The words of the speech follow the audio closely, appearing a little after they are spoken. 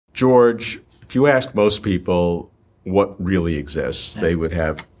George, if you ask most people what really exists, they would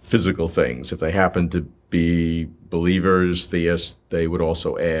have physical things. If they happen to be believers, theists, they would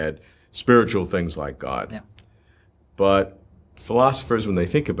also add spiritual things like God. Yeah. But philosophers, when they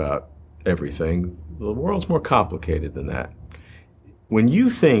think about everything, the world's more complicated than that. When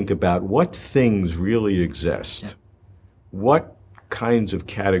you think about what things really exist, what kinds of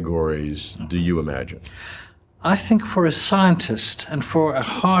categories do you imagine? I think for a scientist, and for a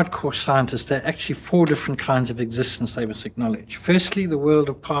hardcore scientist, there are actually 4 different kinds of existence they must acknowledge. Firstly, the world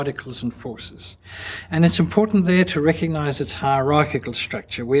of particles and forces. And it's important there to recognize its hierarchical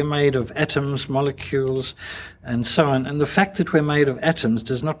structure. We're made of atoms, molecules, and so on. And the fact that we're made of atoms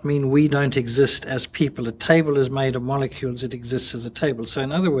does not mean we don't exist as people. A table is made of molecules, it exists as a table. So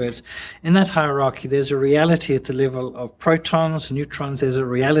in other words, in that hierarchy, there's a reality at the level of protons, neutrons, there's a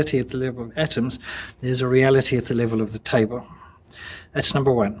reality at the level of atoms, there's a reality at the level of the table. That's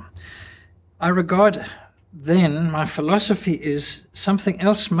number 1. I regard then my philosophy is something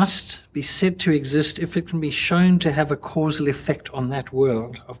else must be said to exist if it can be shown to have a causal effect on that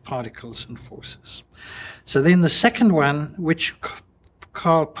world of particles and forces. So then the second one, which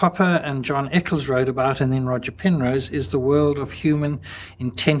Karl Popper and John Eccles wrote about, and then Roger Penrose, is the world of human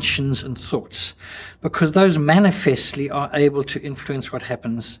intentions and thoughts, because those manifestly are able to influence what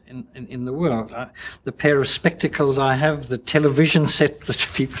happens in the world. The pair of spectacles I have, the television set that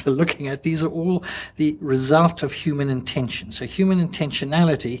people are looking at, these are all the result of human intention. So human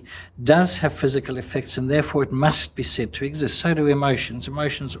intentionality does have physical effects, and therefore it must be said to exist. So do emotions.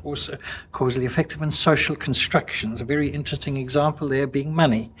 Emotions are also causally effective, and social constructions. A very interesting example there being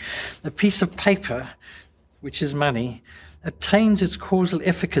money. A piece of paper, which is money, attains its causal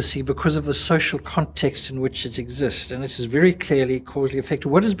efficacy because of the social context in which it exists, and it is very clearly causally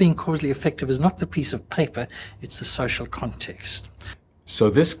effective. What is being causally effective is not the piece of paper, it's the social context. So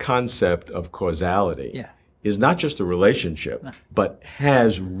this concept of causality is not just a relationship, but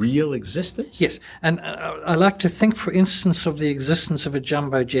has real existence? Yes, and I like to think, for instance, of the existence of a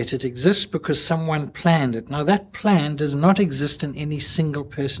jumbo jet. It exists because someone planned it. Now, that plan does not exist in any single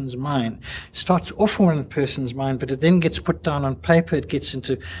person's mind. It starts off in one person's mind, but it then gets put down on paper, it gets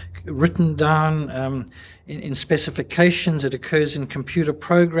written down in specifications, it occurs in computer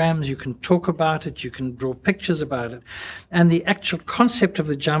programs, you can talk about it, you can draw pictures about it. And the actual concept of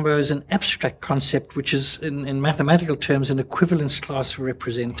the jumbo is an abstract concept, which is, in mathematical terms, an equivalence class for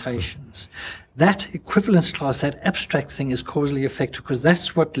representations. That equivalence class, that abstract thing, is causally effective because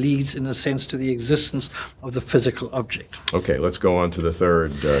that's what leads, in a sense, to the existence of the physical object. Okay, let's go on to the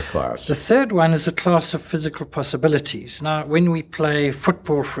third class. The third one is a class of physical possibilities. Now, when we play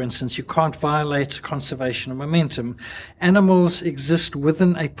football, for instance, you can't violate conservation of momentum. Animals exist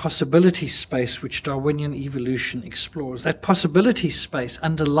within a possibility space which Darwinian evolution explores. That possibility space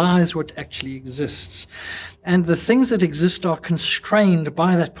underlies what actually exists. And the things that exist are constrained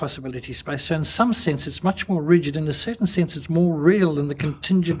by that possibility space. So in some sense, it's much more rigid. In a certain sense, it's more real than the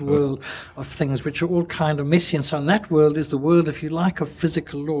contingent world of things, which are all kind of messy. And so in that world is the world, if you like, of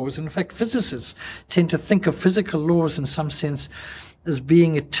physical laws. And in fact, physicists tend to think of physical laws in some sense as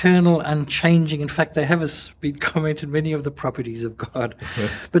being eternal, unchanging. In fact, they have been commented many of the properties of God.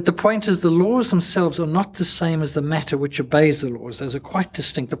 But the point is, the laws themselves are not the same as the matter which obeys the laws. Those are quite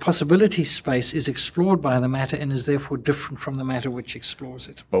distinct. The possibility space is explored by the matter and is therefore different from the matter which explores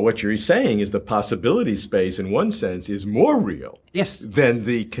it. But what you're saying is the possibility space, in one sense, is more real than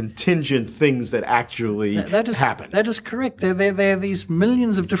the contingent things that actually happen. That is correct. There are these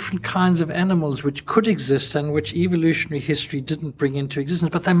millions of different kinds of animals which could exist and which evolutionary history didn't bring into existence,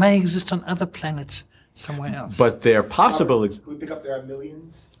 but they may exist on other planets somewhere else. But they're possible. Can we pick up, there are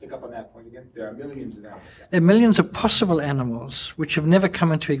millions? Pick up on that point again. There are millions of animals. There are millions of possible animals which have never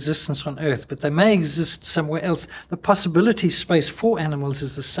come into existence on Earth, but they may exist somewhere else. The possibility space for animals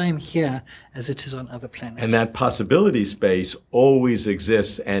is the same here as it is on other planets. And that possibility space always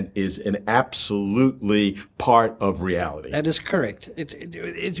exists and is an absolutely part of reality. That is correct.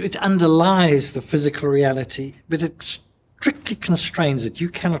 It underlies the physical reality, but it strictly constrains it. You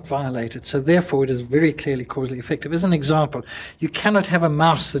cannot violate it. So therefore, it is very clearly causally effective. As an example, you cannot have a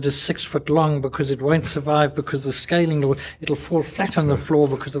mouse that is 6 foot long because it won't survive because the scaling law, it'll fall flat on the floor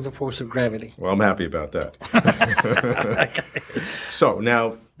because of the force of gravity. Well, I'm happy about that. Okay. So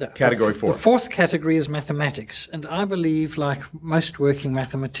now, category 4. The fourth category is mathematics. And I believe, like most working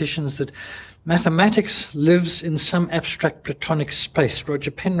mathematicians, that mathematics lives in some abstract Platonic space. Roger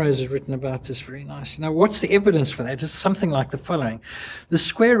Penrose has written about this very nicely. Now, what's the evidence for that? It's something like the following. The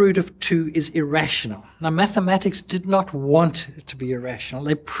square root of 2 is irrational. Now, mathematics did not want it to be irrational.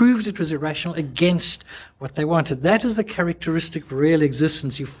 They proved it was irrational against what they wanted. That is the characteristic of real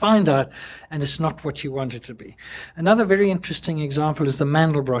existence. You find out, and it's not what you want it to be. Another very interesting example is the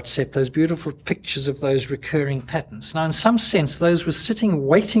Mandelbrot set, those beautiful pictures of those recurring patterns. Now, in some sense, those were sitting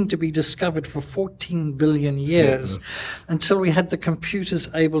waiting to be discovered for 14 billion years until we had the computers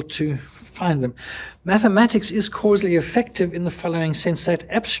able to find them. Mathematics is causally effective in the following sense: that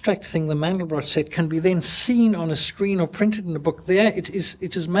abstract thing, the Mandelbrot set, can be then seen on a screen or printed in a book. There it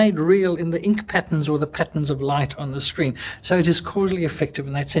is made real in the ink patterns or the patterns of light on the screen. So it is causally effective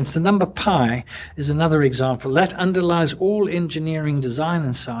in that sense. The number pi is another example. That underlies all engineering design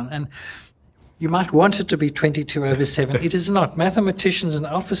and so on. And you might want it to be 22/7. It is not. Mathematicians in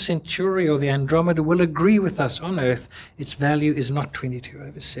Alpha Centauri or the Andromeda will agree with us on Earth. Its value is not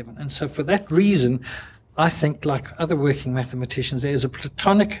 22/7. And so for that reason, I think, like other working mathematicians, there is a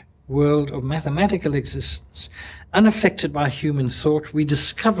Platonic world of mathematical existence, unaffected by human thought. We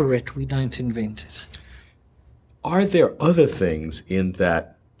discover it, we don't invent it. Are there other things in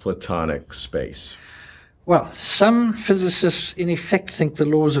that Platonic space? Well, some physicists in effect think the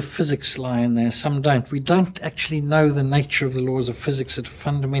laws of physics lie in there, some don't. We don't actually know the nature of the laws of physics at a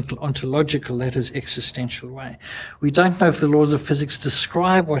fundamental ontological, that is, existential way. We don't know if the laws of physics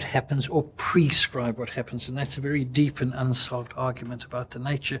describe what happens or prescribe what happens, and that's a very deep and unsolved argument about the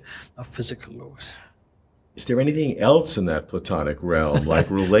nature of physical laws. Is there anything else in that Platonic realm, like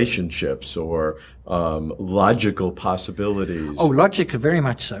relationships or logical possibilities? Oh, logic, very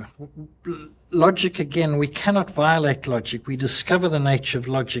much so. Logic, again, we cannot violate logic. We discover the nature of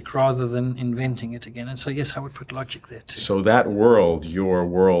logic rather than inventing it again. And so, yes, I would put logic there too. So that world, your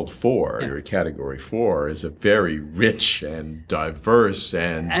world 4, your category 4, is a very rich and diverse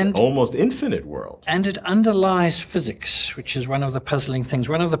and almost infinite world. And it underlies physics, which is one of the puzzling things.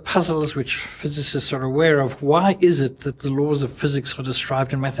 One of the puzzles which physicists are aware of: why is it that the laws of physics are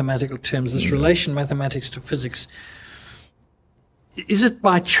described in mathematical terms? This relation, mathematics to physics. Is it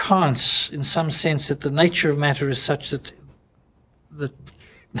by chance, in some sense, that the nature of matter is such that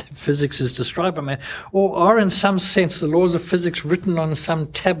physics is described by matter? Or are, in some sense, the laws of physics written on some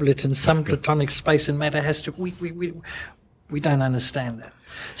tablet in some Platonic space, and matter has to... We don't understand that.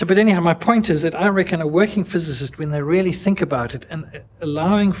 So, but anyhow, my point is that I reckon a working physicist, when they really think about it, and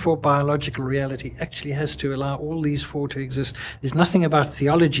allowing for biological reality, actually has to allow all these 4 to exist. There's nothing about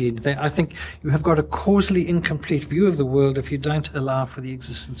theology. I think you have got a causally incomplete view of the world if you don't allow for the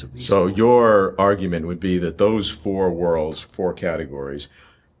existence of these 4. So your argument would be that those 4 worlds, 4 categories,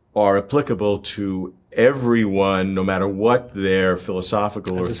 are applicable to everyone, no matter what their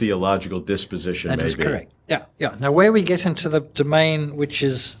philosophical or theological disposition may be. That is correct. Yeah. Now, where we get into the domain which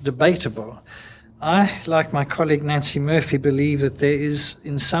is debatable, I, like my colleague Nancy Murphy, believe that there is,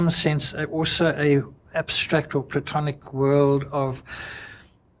 in some sense, also a abstract or Platonic world of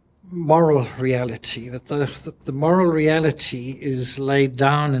moral reality, that the moral reality is laid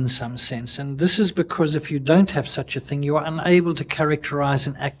down in some sense. And this is because if you don't have such a thing, you are unable to characterize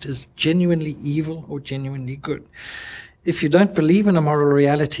an act as genuinely evil or genuinely good. If you don't believe in a moral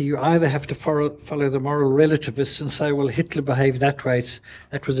reality, you either have to follow the moral relativists and say, well, Hitler behaved that way,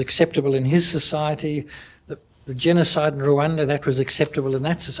 that was acceptable in his society. The genocide in Rwanda, that was acceptable in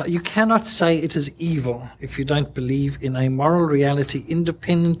that society. You cannot say it is evil if you don't believe in a moral reality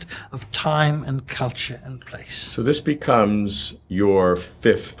independent of time and culture and place. So this becomes your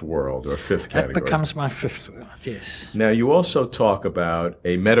 5th world or 5th category. That becomes my 5th world, yes. Now, you also talk about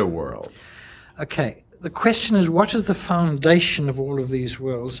a meta world. Okay. The question is, what is the foundation of all of these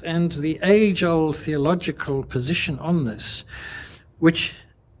worlds? And the age-old theological position on this, which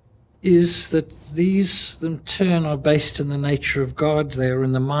is that these, in turn, are based in the nature of God. They are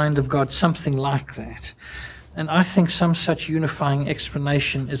in the mind of God, something like that. And I think some such unifying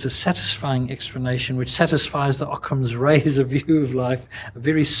explanation is a satisfying explanation which satisfies the Occam's razor view of life, a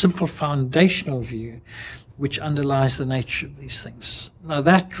very simple foundational view which underlies the nature of these things. Now,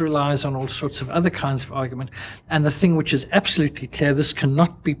 that relies on all sorts of other kinds of argument, and the thing which is absolutely clear, this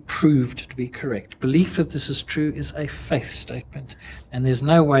cannot be proved to be correct. Belief that this is true is a faith statement, and there's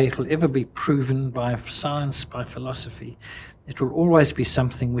no way it will ever be proven by science, by philosophy. It will always be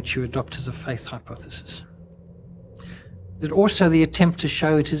something which you adopt as a faith hypothesis. But also the attempt to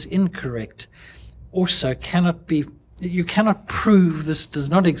show it is incorrect also cannot be. You cannot prove this does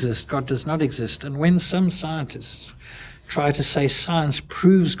not exist, God does not exist. And when some scientists try to say science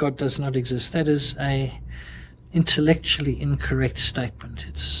proves God does not exist, that is an intellectually incorrect statement.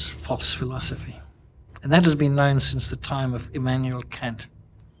 It's false philosophy. And that has been known since the time of Immanuel Kant.